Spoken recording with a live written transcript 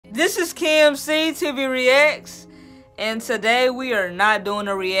This is Keymctiks TV Reacts, and today we are not doing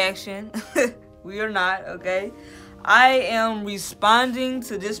a reaction. We are not, okay? I am responding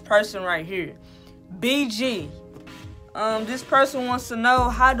to this person right here, BG. This person wants to know,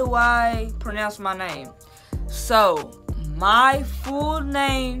 how do I pronounce my name? So, my full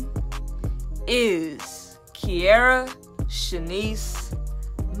name is Kiera Shanice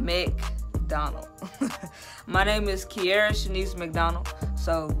McDonald. My name is Kiera Shanice McDonald.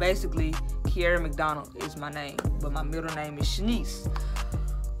 So basically, Kiera McDonald is my name, but my middle name is Shanice.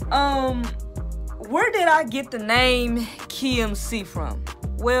 Where did I get the name Keymctiks from?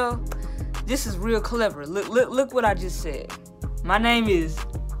 Well, this is real clever. Look what I just said. My name is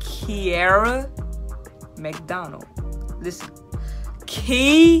Kiera McDonald. Listen,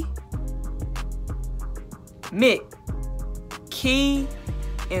 Keymctiks.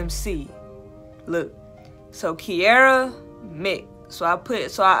 Look, so Kiera Mick. So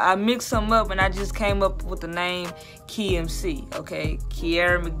I mixed them up and I just came up with the name Keymctiks. Okay,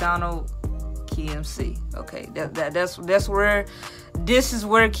 Kiera McDonald, Keymctiks. Okay, that's where this is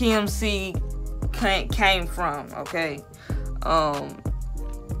where Keymctiks came from. Okay,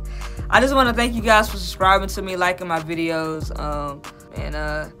 I just want to thank you guys for subscribing to me, liking my videos, and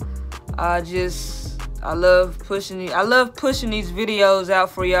I love pushing these videos out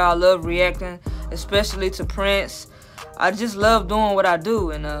for y'all. I love reacting, especially to Prince. I just love doing what I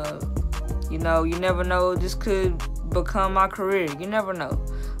do, and you know, you never know, this could become my career. You never know,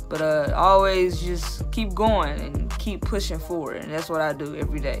 but always just keep going and keep pushing forward, and that's what I do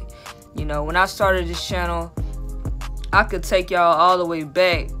every day. You know, when I started this channel, I could take y'all all the way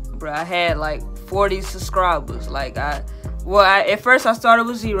back, bro. I had like 40 subscribers. Like at first I started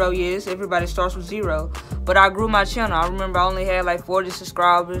with 0. Yes, everybody starts with 0. But I grew my channel. I remember I only had like 40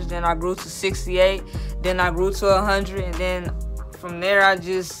 subscribers. Then I grew to 68. Then I grew to 100. And then from there I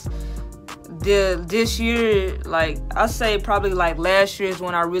just did this year. Like I say probably like last year is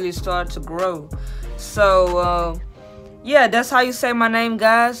when I really started to grow. So yeah, that's how you say my name,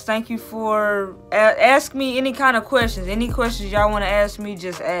 guys. Thank you for ask me any kind of questions. Any questions y'all want to ask me,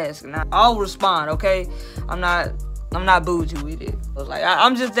 just ask. And I'll respond, okay? I'm not bougie with it. Like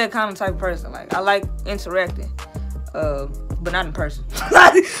I'm just that kind of type of person. Like I like interacting, but not in person.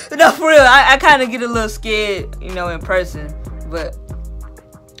 No, for real. I kind of get a little scared, you know, in person. But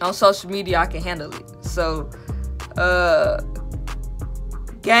on social media, I can handle it. So,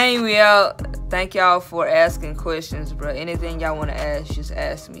 gang, we out. Thank y'all for asking questions, bro. Anything y'all want to ask, just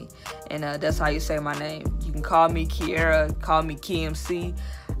ask me. And that's how you say my name. You can call me Kiera, call me Keymctiks.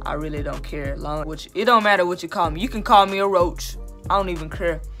 I really don't care. It don't matter what you call me. You can call me a roach. I don't even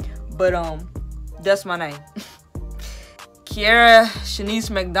care. But that's my name. Kiera Shanice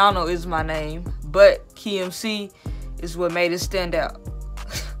McDonald is my name, but Keymctiks is what made it stand out.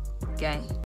 Gang.